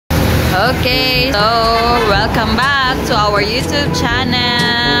Okay, so welcome back to our YouTube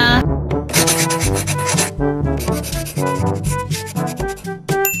channel.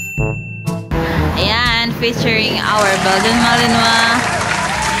 Ayan, featuring our Belgian Malinois.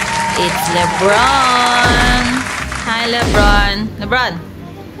 It's Lebron. Hi, Lebron. Lebron,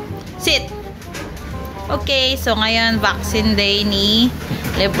 sit. Okay, so ngayon vaccine day ni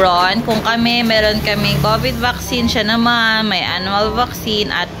Lebron. Kung meron kaming COVID vaccine, siya naman may annual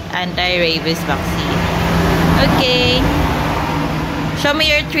vaccine at anti-rabies vaccine. Okay. Show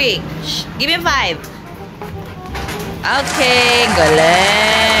me your trick. Give me 5. Okay,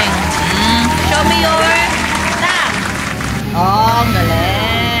 galing. Show me your tap. Oh,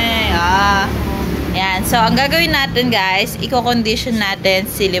 galing. Yan. So, ang gagawin natin, guys, i-condition natin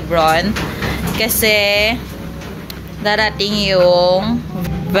si Lebron kasi darating yung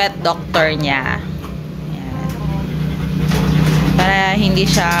vet doctor niya. Yan. Para hindi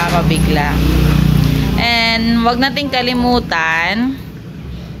siya mabigla. And wag nating kalimutan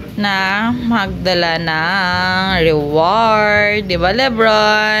na magdala ng reward, 'di ba,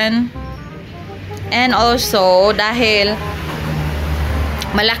 Lebron? And also dahil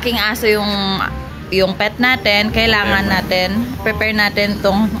malaking aso yung pet natin, kailangan natin prepare natin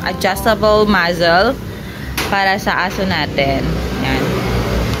tong adjustable muzzle para sa aso natin. Yan.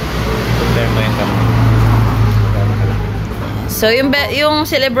 So yung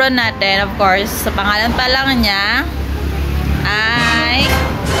si Lebron natin, of course, sa pangalan pa lang niya ay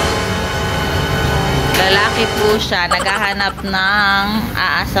lalaki po siya, naghahanap ng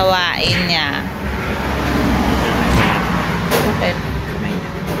aasawain niya. Okay.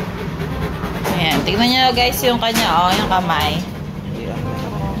 Ayan, tignan nyo guys yung kanya, yung kamay.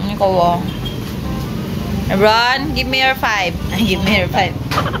 Yung ko, Lebron, give me your 5. Give me your 5.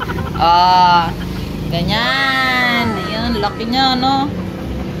 Ganyan. Ayan, laki niya, no?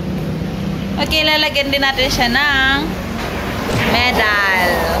 Okay, lalagyan din natin siya ng medal.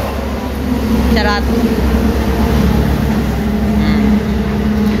 Charot.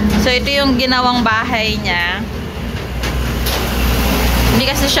 So, ito yung ginawang bahay niya. Hindi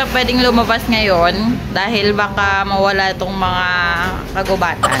kasi siya pwedeng lumabas ngayon dahil baka mawala itong mga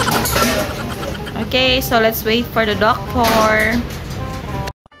kagubatan. Okay, so let's wait for the doctor.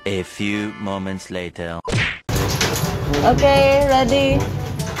 A few moments later. Okay, ready?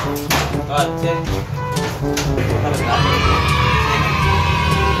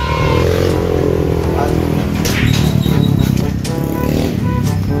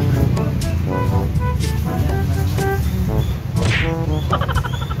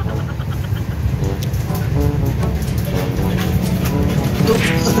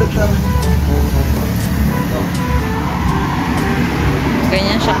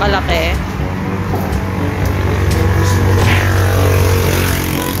 Ganyan siya kalaki.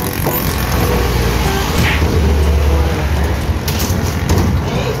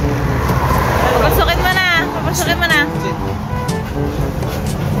 Papasukin mo na. Papasukin mo na.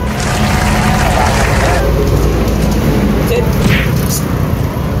 Sit.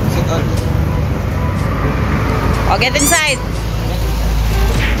 Sit on. Oh, get inside.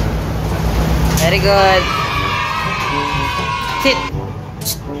 Very good. Sit.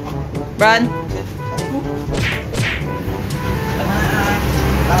 Run.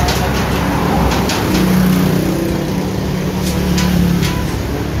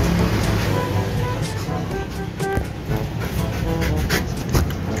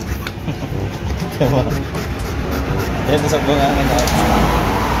 Yan sa bungangan na.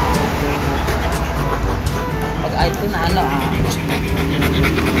 Pag-ait ko na ano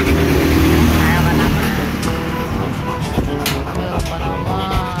Ayaw ka naman. Ayaw ka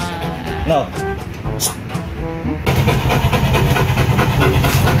naman. No.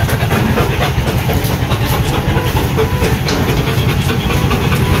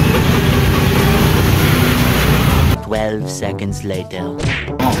 Seconds later.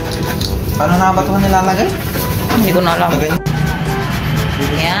 Paano na ba ito nilalagay? Hindi ko na alam.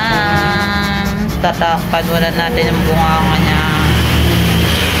 Yan. Tatakpan wala natin yung bunganga niya.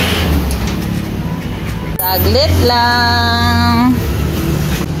 Saglit lang.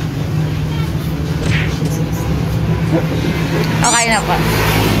 Okay na po.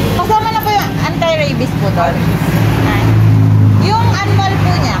 Kasama na po yung anti-rabies po doon. Yung annual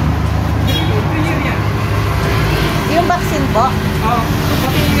po niya. Yung vaccine po? Oo.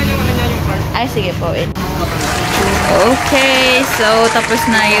 Patingin yung ano niya yung card. Ay, sige po. Okay. So, tapos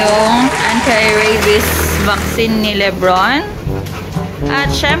na yung anti-rabies vaccine ni Lebron.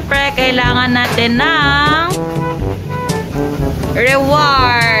 At syempre, kailangan natin ng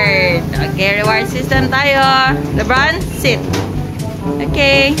reward. Okay, reward system tayo. Lebron, sit.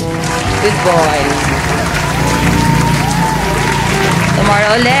 Okay. Good boy.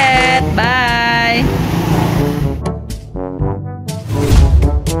 Tomorrow ulit. Bye.